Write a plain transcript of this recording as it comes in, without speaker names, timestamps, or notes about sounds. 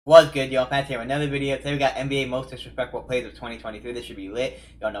What's good, y'all? Pat here with another video. Today we got NBA Most Disrespectful Plays of 2023. This should be lit.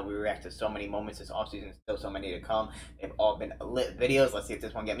 Y'all know we react to so many moments this offseason. Still so many to come. They've all been lit videos. Let's see if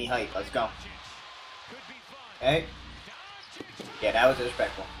this one get me hyped. Let's go. Okay. Yeah, that was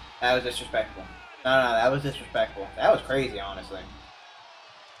disrespectful. That was disrespectful. No, that was disrespectful. That was crazy, honestly.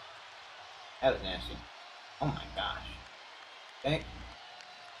 That was nasty. Oh my gosh. Okay.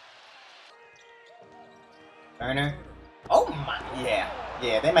 Turner. Oh my, yeah,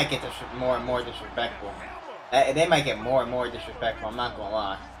 they might get more and more disrespectful. They might get more and more disrespectful, I'm not gonna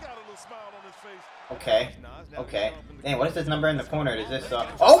lie. Okay. Damn, what is this number in the corner? Is this,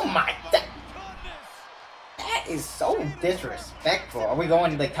 oh my, that is so disrespectful. Are we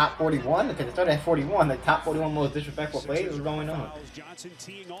going to like top 41? Because it started at 41, the top 41 most disrespectful plays. What's going on?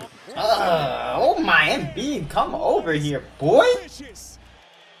 Oh my, Embiid, come over here, boy.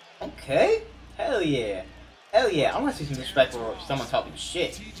 Okay, hell yeah. Hell yeah, I want to see some disrespect for someone talking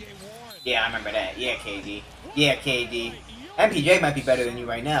shit. Yeah, I remember that. Yeah, KD. Yeah, KD. MPJ might be better than you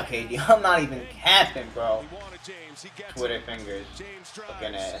right now, KD. I'm not even capping, bro. Twitter fingers.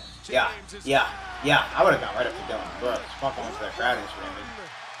 Looking at. Yeah. I would have gone right up to Dylan Brooks. Fuck on to that crowd and screaming.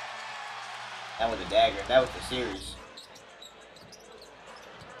 That was a dagger. That was the series.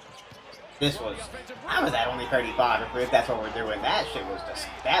 This was. I was at only 35 if that's what we're doing. That shit was just.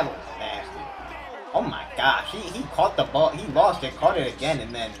 That was nasty. Oh my gosh, he caught the ball, he lost it, caught it again,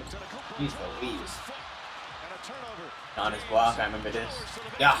 and then, he's Louise. On his block, I remember this.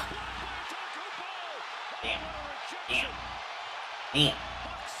 Yeah. Damn.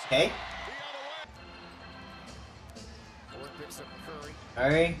 Okay.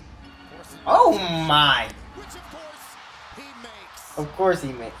 Curry. Oh my! Of course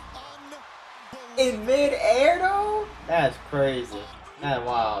he makes. In mid-air though? That's crazy. That's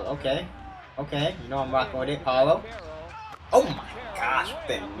wild. Okay, you know I'm rocking with it, Paulo. Oh my gosh,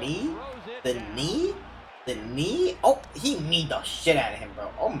 the knee? Oh, he kneed the shit out of him,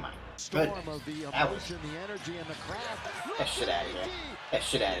 bro. Oh my goodness. That was... That shit out of here. That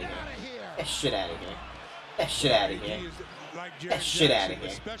shit out of here. That shit out of here. That shit out of here. That shit out of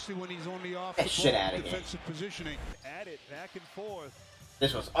here. That shit out of here.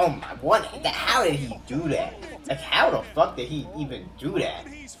 This was, oh my, what, how did he do that? Like, how the fuck did he even do that?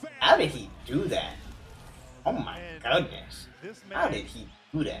 How did he do that? Oh my goodness. How did he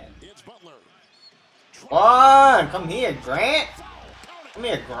do that? Come here, Grant. Come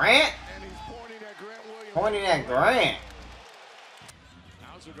here, Grant. Pointing at Grant.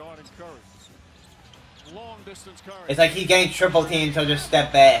 It's like he getting triple teamed, so just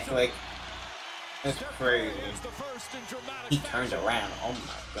step back, like... That's crazy. He turned around. Oh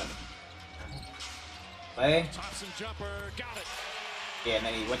my goodness. Play. Yeah, and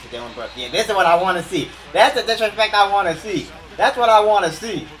then he went to Dylan Brooks. Yeah, this is what I want to see. That's the disrespect I want to see. That's what I want to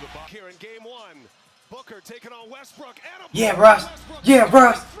see. Yeah, Russ. Yeah,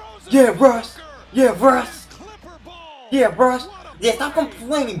 Russ. Yeah, Russ. Yeah, Russ. Yeah, Russ. Yeah, stop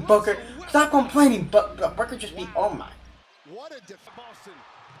complaining, Booker. Stop complaining, Booker just be. Oh my.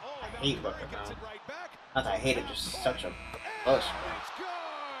 I hate Booker, man. Not that I hate it, just such a push.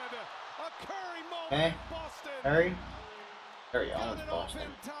 Okay. Curry owns Boston.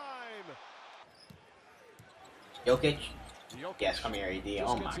 Jokic. Yes, come here, AD.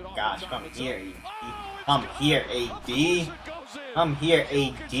 Oh my gosh, come here, AD. Come here, AD. Come here,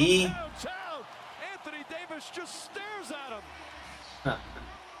 AD. Anthony Davis just stares at him.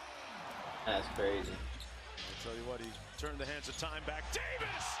 That's crazy. I'll tell you what, he turned the hands of time back.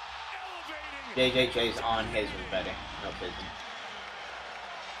 Davis elevating. JJ's on his was better. No kidding.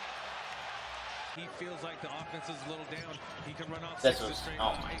 He feels like the offense is a little down. He can run off. This was,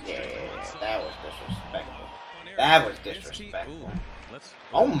 oh my, yeah, that was disrespectful. That was disrespectful.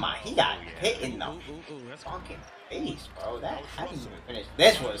 Oh my, he got hit in the fucking face, bro. That, how did he even finish?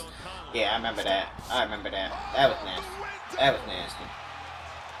 This was, yeah, I remember that. That was nasty. That was nasty.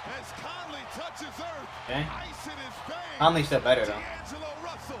 Okay. Conley's still better though.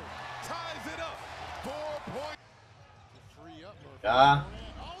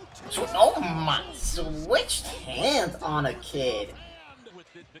 Oh my, switched hands on a kid.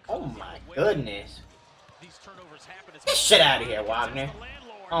 Oh my goodness. Get shit out of here, Wagner.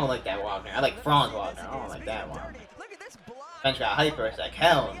 I don't like that Wagner. I like Franz Wagner. I don't like that Wagner. Bench got hyper. It's like,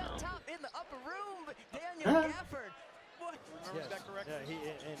 hell no. Huh?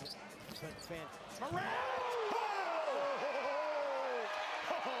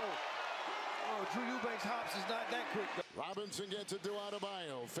 Drew Eubanks hops is not that quick. Robinson gets it to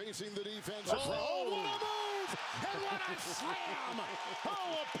Adebayo, facing the defense. Oh, what a move! And what a slam!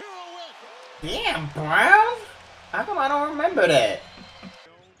 Oh, a pirouette! Damn, Brown! How come I don't remember that?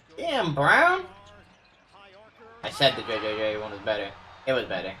 Damn, Brown. I said the JJJ one was better. It was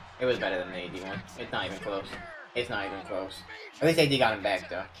better. It was better than the AD one. It's not even close. It's not even close. At least AD got him back,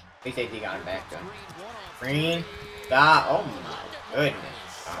 though. At least AD got him back, though. Green. God. Oh, my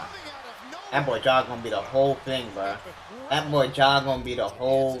goodness. God. That boy Jog gonna be the whole thing, bro. That boy Jog gonna be the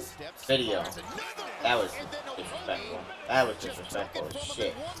whole video. That was disrespectful. That was disrespectful as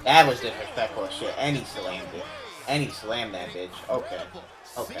shit. That was disrespectful as shit. And he slammed it. And he slammed that bitch. Okay.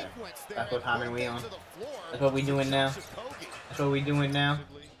 Okay. That's what timing we on. That's what we doing now. That's what we doing now.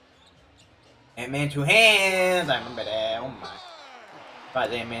 Ant-Man 2 hands. I remember that. Oh my.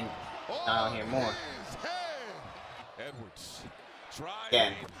 Probably Ant-Man not on here more.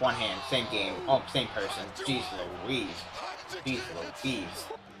 Again, one hand, same game. Oh, same person. Jeez Louise. Jeez Louise.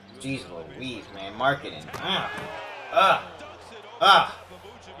 Jeez Louise, man. Marketing.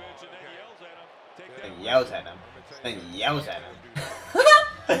 Then yells at him. Then yells at him.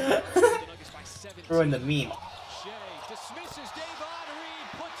 Ruin the meme.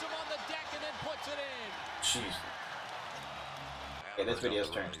 Jeez. Okay, this video's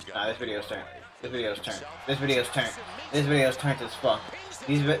turn. Nah, this video's turn. This video's turn. This video's turn. This video's turned as fuck.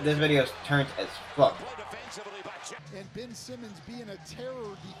 This video's turned as fuck. And Ben Simmons being a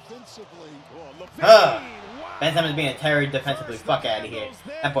terror defensively. Ben Simmons being a terror defensively. Fuck out of here.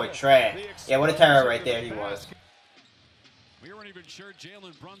 That boy trash. Yeah, what a terror right there he was. We weren't even sure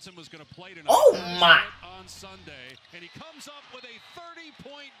Jalen Brunson was going to play tonight. Oh my! On Sunday, and he comes up with a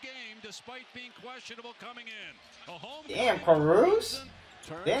 30-point game despite being questionable coming in. A home damn, Caruso.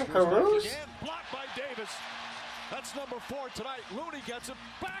 Damn, Caruso. Blocked by Davis. That's number 4 tonight. Looney gets it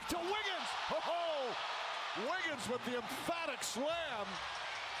back to Wiggins. Oh, Wiggins with the emphatic slam.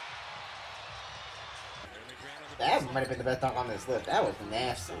 That might have been the best dunk on this list. That was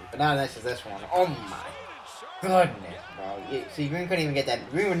nasty. But now that's just this one. Oh my goodness, bro. See, Green couldn't even get that.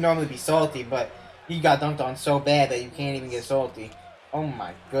 Green would normally be salty, but he got dunked on so bad that you can't even get salty. Oh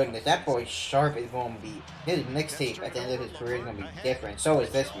my goodness, that boy Sharp is going to be, his mixtape at the end of his career is going to be different. So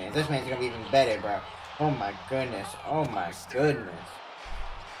is this man. This man's going to be even better, bro. Oh my goodness. Oh my goodness.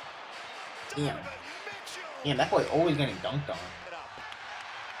 Damn. Damn, that boy always getting dunked on.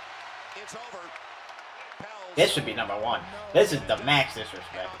 This should be number 1. This is the max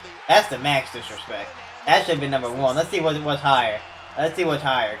disrespect. That's the max disrespect. That should be number 1. Let's see what's higher. Let's see what's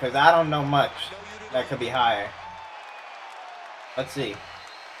higher, because I don't know much that could be higher. Let's see.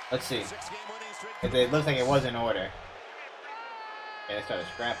 Let's see. It looks like it was in order. Okay, they started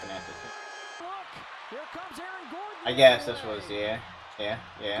scrapping at this. I guess this was, yeah.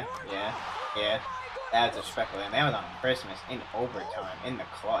 That was disrespectful. And that was on Christmas, in overtime, in the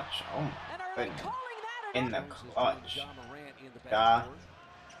clutch. Oh my goodness. In the clutch. God.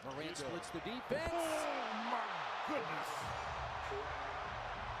 Morant splits the defense. Oh my goodness.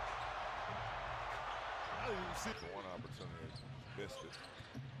 One opportunity, missed it.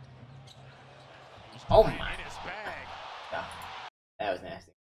 Oh my. God. That was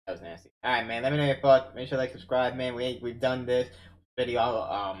nasty. That was nasty. Alright, man, let me know your thoughts. Make sure to like, subscribe, man. We've done this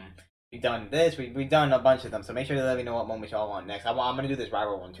video. We've done this. We've done a bunch of them. So make sure to let me know what moments y'all want next. I'm gonna do this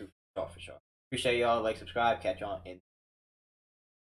rival one too, for sure. Appreciate y'all. Like, subscribe. Catch y'all in